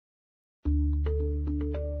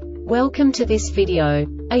Welcome to this video.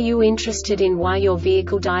 Are you interested in why your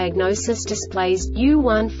vehicle diagnosis displays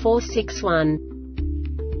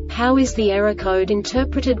U1461? How is the error code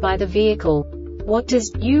interpreted by the vehicle? What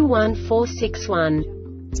does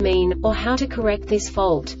U1461 mean, or how to correct this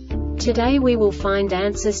fault? Today we will find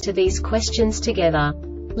answers to these questions together.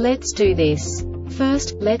 Let's do this.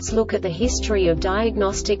 First, let's look at the history of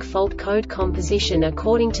diagnostic fault code composition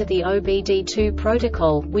according to the OBD2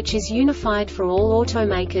 protocol, which is unified for all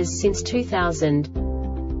automakers since 2000.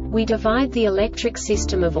 We divide the electric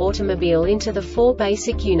system of automobile into the four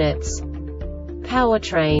basic units: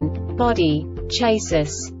 powertrain, body,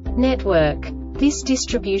 chassis, network. This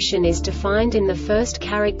distribution is defined in the first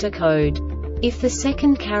character code. If the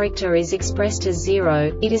second character is expressed as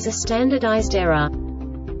 0, it is a standardized error.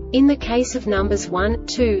 In the case of numbers 1,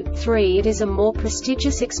 2, 3, it is a more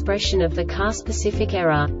prestigious expression of the car-specific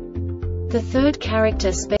error. The third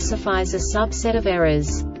character specifies a subset of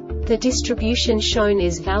errors. The distribution shown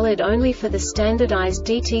is valid only for the standardized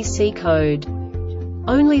DTC code.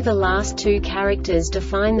 Only the last two characters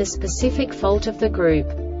define the specific fault of the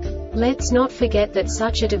group. Let's not forget that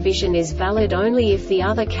such a division is valid only if the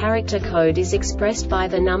other character code is expressed by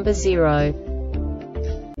the number 0.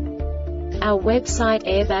 Our website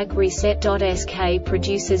airbagreset.sk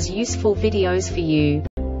produces useful videos for you.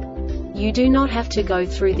 You do not have to go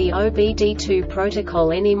through the OBD2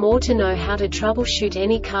 protocol anymore to know how to troubleshoot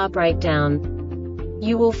any car breakdown.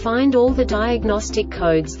 You will find all the diagnostic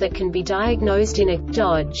codes that can be diagnosed in a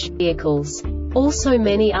Dodge vehicles. Also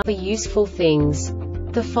many other useful things.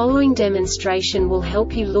 The following demonstration will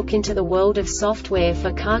help you look into the world of software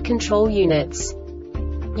for car control units.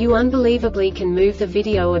 You unbelievably can move the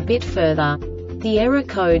video a bit further. The error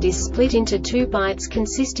code is split into 2 bytes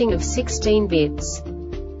consisting of 16 bits.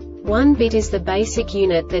 1 bit is the basic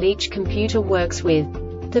unit that each computer works with.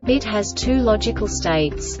 The bit has 2 logical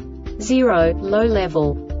states: 0, low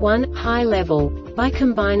level, 1, high level. By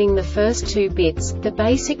combining the first 2 bits, the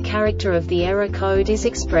basic character of the error code is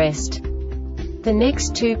expressed. The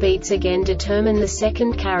next 2 beats again determine the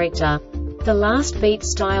second character. The last beat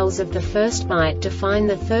styles of the first byte define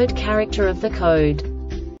the third character of the code.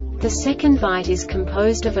 The second byte is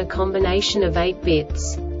composed of a combination of 8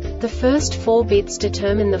 bits. The first 4 bits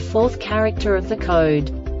determine the fourth character of the code.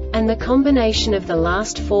 And the combination of the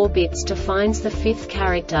last 4 bits defines the fifth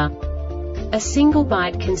character. A single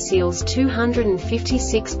byte conceals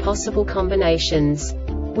 256 possible combinations.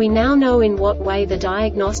 We now know in what way the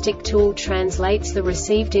diagnostic tool translates the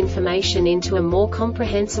received information into a more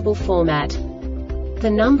comprehensible format. The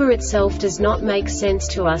number itself does not make sense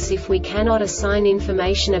to us if we cannot assign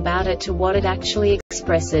information about it to what it actually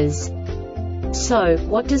expresses. So,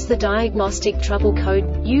 what does the Diagnostic Trouble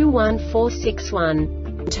Code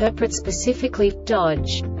U1461 interpret specifically for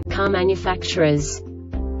Dodge car manufacturers?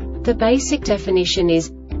 The basic definition is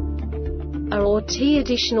s.r.o.the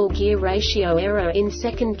additional gear ratio error in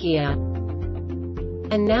second gear.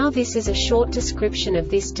 And now this is a short description of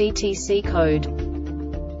this DTC code.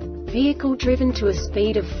 Vehicle driven to a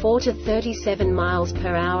speed of 4 to 37 miles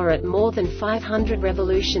per hour at more than 500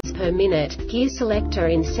 revolutions per minute, gear selector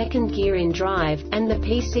in second gear in drive, and the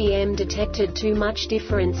PCM detected too much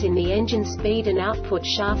difference in the engine speed and output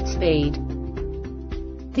shaft speed.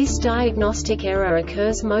 This diagnostic error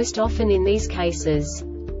occurs most often in these cases: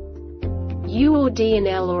 U.or.D and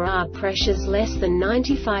L.or.R pressures less than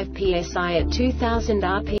 95 psi at 2000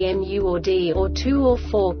 rpm, U.or.D or 2 or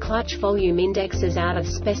 4 clutch volume indexes out of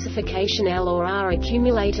specification, L.or.R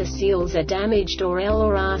accumulator seals are damaged, or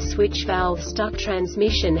L.or.R switch valve stuck,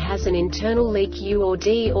 transmission has an internal leak,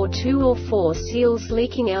 U.or.D or 2 or 4 seals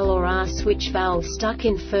leaking, L.or.R switch valve stuck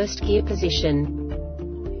in first gear position.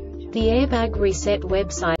 The Airbag Reset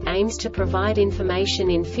website aims to provide information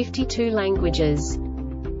in 52 languages.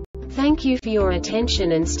 Thank you for your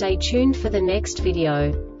attention and stay tuned for the next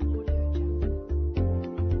video.